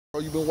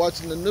Bro, you been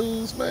watching the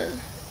news, man?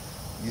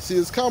 You see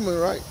it's coming,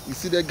 right? You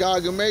see that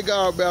Gog and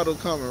Magog battle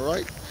coming,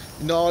 right?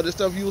 You know all this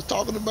stuff you was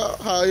talking about,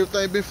 how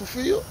everything been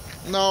fulfilled?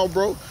 No,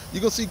 bro. You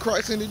gonna see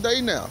Christ any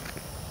day now.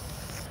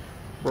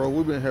 Bro,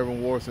 we've been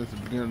having war since the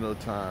beginning of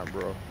time,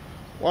 bro.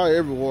 Why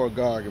every war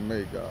Gog and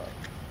Magog?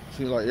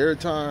 Seems like every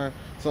time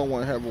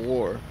someone have a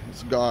war,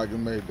 it's Gog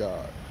and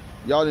Magog.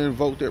 Y'all done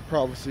invoke that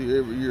prophecy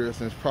every year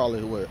since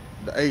probably, what,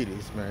 the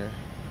 80s, man.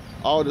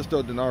 All this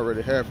stuff done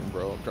already happened,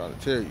 bro. I'm trying to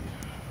tell you.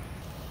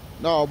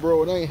 No,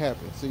 bro, it ain't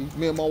happened. See,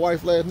 me and my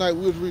wife last night,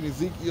 we was reading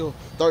Ezekiel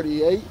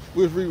 38.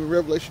 We was reading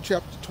Revelation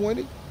chapter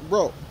 20.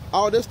 Bro,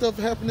 all that stuff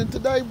happening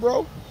today,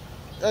 bro.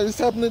 And it's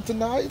happening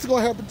tonight. It's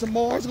going to happen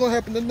tomorrow. It's going to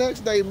happen the next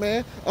day,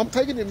 man. I'm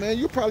taking it, man.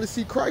 You'll probably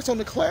see Christ on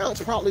the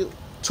clouds probably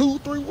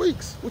 2-3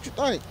 weeks. What you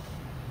think?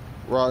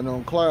 Riding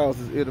on clouds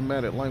is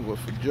idiomatic language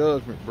for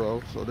judgment,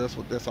 bro. So that's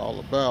what that's all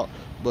about.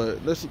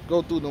 But let's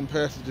go through them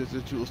passages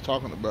that you was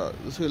talking about.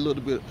 Let's hit a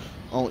little bit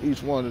on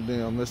each one of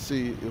them. Let's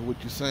see if what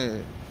you're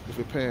saying, if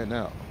it pan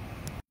out.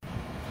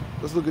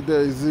 Let's look at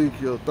that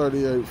Ezekiel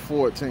 38,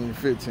 14,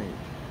 15.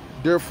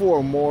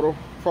 Therefore, mortal,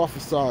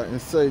 prophesy and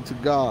say to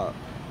God,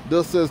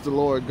 thus says the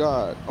Lord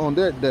God, on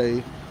that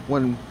day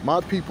when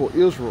my people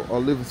Israel are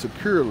living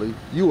securely,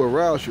 you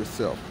arouse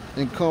yourself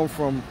and come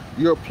from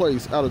your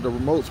place out of the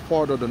remote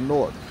part of the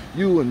north,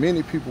 you and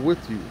many people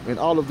with you, and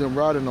all of them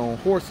riding on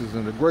horses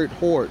and a great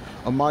horde,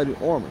 a mighty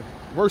army.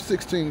 Verse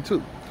 16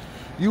 too.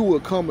 You will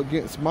come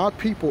against my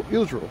people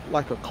Israel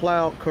like a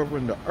cloud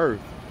covering the earth.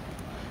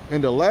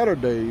 In the latter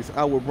days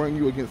I will bring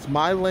you against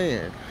my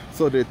land,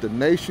 so that the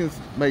nations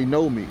may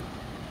know me.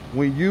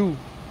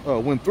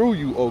 When through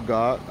you, O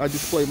God, I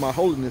display my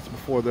holiness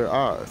before their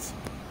eyes.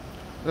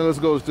 Now let's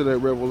go to that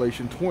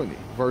Revelation 20,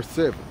 verse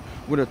 7.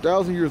 When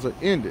 1,000 years are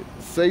ended,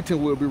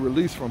 Satan will be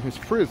released from his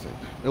prison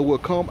and will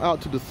come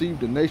out to deceive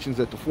the nations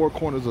at the four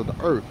corners of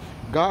the earth,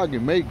 Gog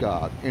and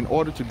Magog, in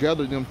order to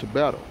gather them to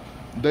battle,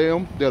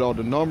 them that are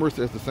the numerous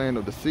as the sand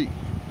of the sea.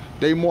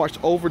 They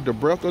marched over the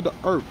breadth of the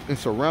earth and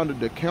surrounded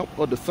the camp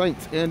of the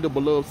saints and the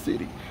beloved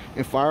city,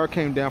 and fire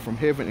came down from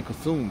heaven and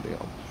consumed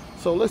them.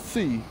 So let's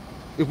see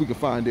if we can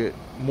find it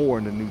more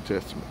in the New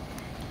Testament.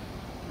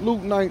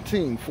 Luke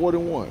 19,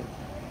 41.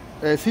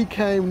 As he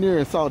came near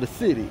and saw the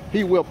city,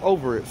 he wept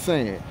over it,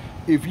 saying,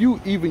 if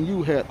even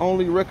you had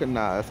only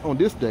recognized on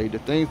this day the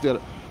things that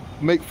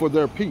make for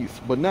their peace,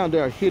 but now they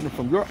are hidden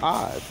from your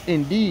eyes.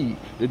 Indeed,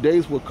 the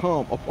days will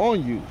come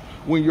upon you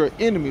when your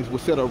enemies will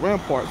set up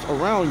ramparts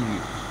around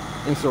you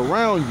and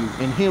surround you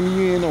and hem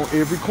you in on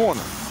every corner.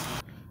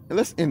 And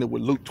let's end it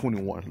with Luke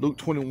 21. Luke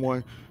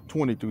 21,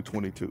 20 through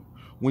 22.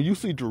 When you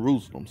see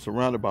Jerusalem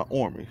surrounded by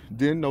armies,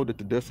 then know that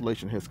the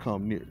desolation has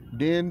come near.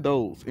 Then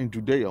those in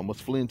Judea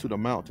must flee into the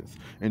mountains,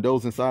 and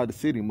those inside the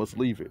city must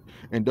leave it,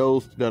 and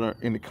those that are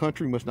in the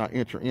country must not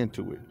enter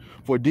into it.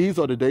 For these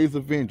are the days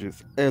of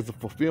vengeance, as the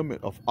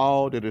fulfillment of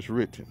all that is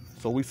written.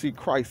 So we see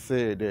Christ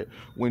said that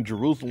when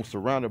Jerusalem was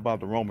surrounded by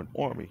the Roman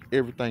army,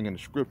 everything in the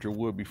scripture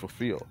would be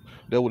fulfilled.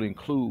 That would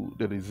include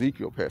the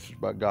Ezekiel passage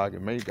by Gog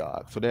and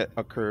Magog. So that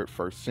occurred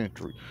 1st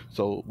century.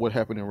 So what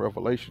happened in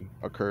Revelation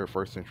occurred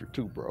 1st century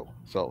too, bro.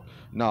 So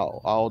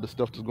no, all the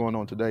stuff that's going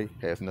on today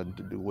has nothing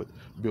to do with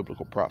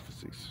biblical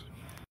prophecies.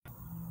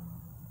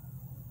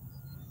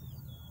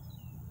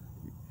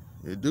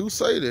 It do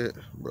say that,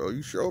 bro.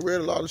 You sure read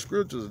a lot of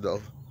scriptures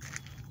though.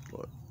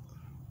 But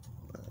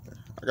man,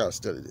 I gotta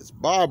study this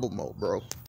Bible more, bro.